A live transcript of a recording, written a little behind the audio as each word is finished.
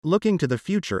Looking to the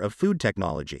future of food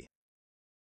technology.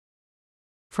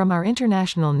 From our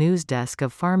international news desk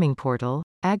of Farming Portal,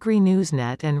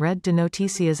 Agri-Newsnet and Red de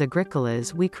Noticias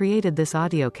Agrícolas, we created this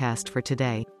audiocast for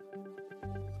today.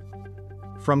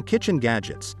 From kitchen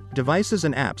gadgets, devices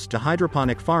and apps to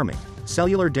hydroponic farming,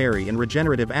 cellular dairy and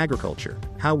regenerative agriculture,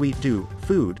 how we do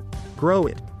food, grow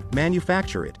it,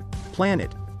 manufacture it, plan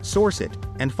it, source it,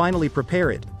 and finally prepare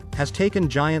it, has taken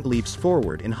giant leaps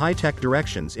forward in high-tech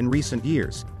directions in recent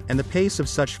years, and the pace of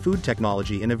such food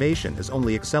technology innovation is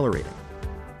only accelerating.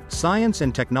 Science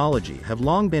and technology have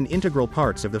long been integral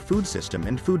parts of the food system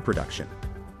and food production.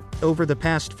 Over the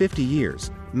past 50 years,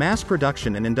 mass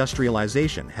production and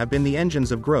industrialization have been the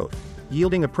engines of growth,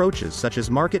 yielding approaches such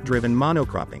as market-driven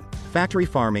monocropping, factory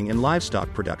farming and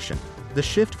livestock production, the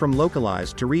shift from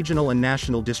localized to regional and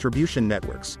national distribution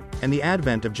networks, and the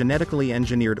advent of genetically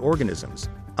engineered organisms,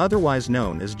 otherwise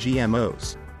known as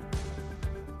GMOs.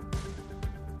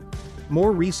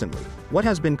 More recently, what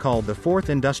has been called the Fourth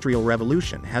Industrial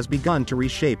Revolution has begun to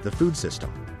reshape the food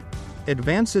system.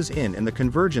 Advances in and the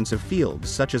convergence of fields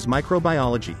such as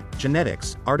microbiology,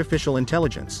 genetics, artificial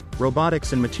intelligence,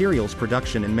 robotics and materials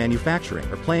production and manufacturing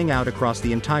are playing out across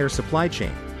the entire supply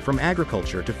chain, from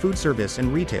agriculture to food service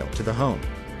and retail to the home.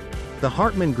 The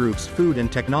Hartman Group's Food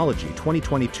and Technology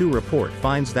 2022 report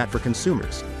finds that for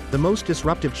consumers, the most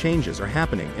disruptive changes are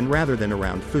happening in rather than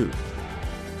around food.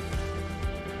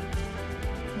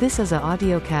 This is an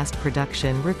audiocast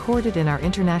production recorded in our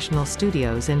international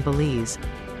studios in Belize.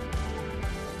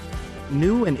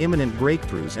 New and imminent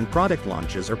breakthroughs and product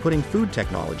launches are putting food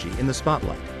technology in the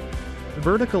spotlight.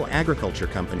 Vertical agriculture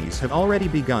companies have already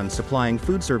begun supplying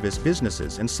food service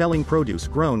businesses and selling produce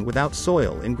grown without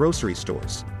soil in grocery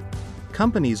stores.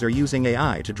 Companies are using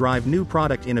AI to drive new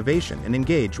product innovation and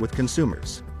engage with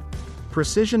consumers.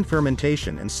 Precision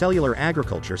fermentation and cellular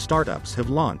agriculture startups have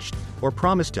launched, or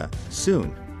promise to,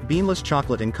 soon, beanless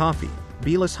chocolate and coffee,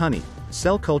 beeless honey,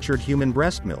 cell-cultured human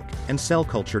breast milk, and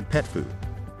cell-cultured pet food.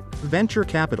 Venture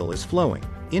capital is flowing,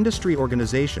 industry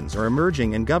organizations are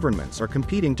emerging and governments are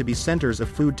competing to be centers of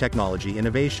food technology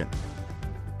innovation.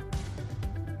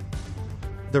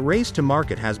 The race to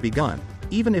market has begun,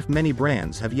 even if many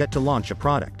brands have yet to launch a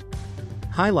product.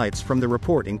 Highlights from the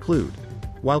report include: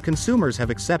 while consumers have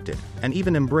accepted, and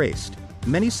even embraced,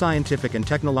 many scientific and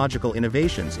technological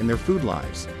innovations in their food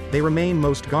lives, they remain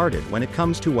most guarded when it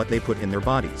comes to what they put in their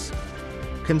bodies.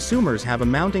 Consumers have a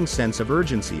mounting sense of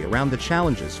urgency around the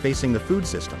challenges facing the food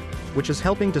system, which is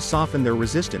helping to soften their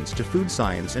resistance to food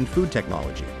science and food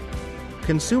technology.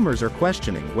 Consumers are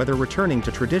questioning whether returning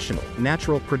to traditional,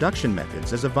 natural production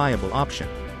methods is a viable option.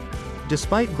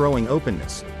 Despite growing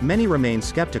openness, many remain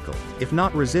skeptical, if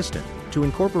not resistant, to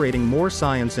incorporating more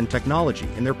science and technology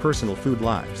in their personal food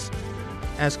lives.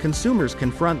 As consumers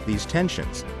confront these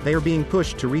tensions, they are being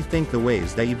pushed to rethink the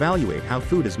ways they evaluate how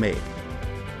food is made.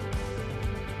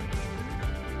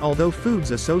 Although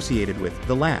foods associated with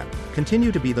the lab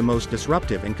continue to be the most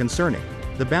disruptive and concerning,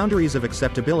 the boundaries of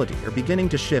acceptability are beginning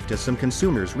to shift as some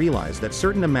consumers realize that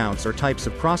certain amounts or types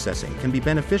of processing can be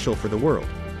beneficial for the world,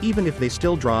 even if they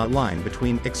still draw a line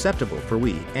between acceptable for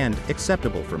we and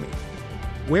acceptable for me.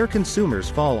 Where consumers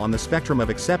fall on the spectrum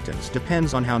of acceptance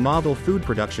depends on how novel food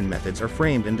production methods are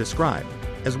framed and described,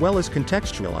 as well as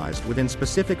contextualized within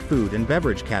specific food and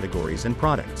beverage categories and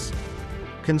products.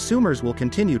 Consumers will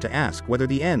continue to ask whether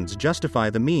the ends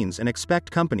justify the means and expect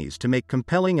companies to make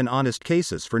compelling and honest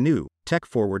cases for new,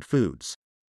 tech-forward foods.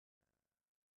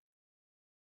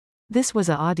 This was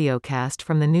an audiocast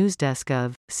from the news desk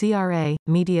of CRA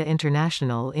Media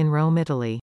International in Rome,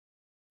 Italy.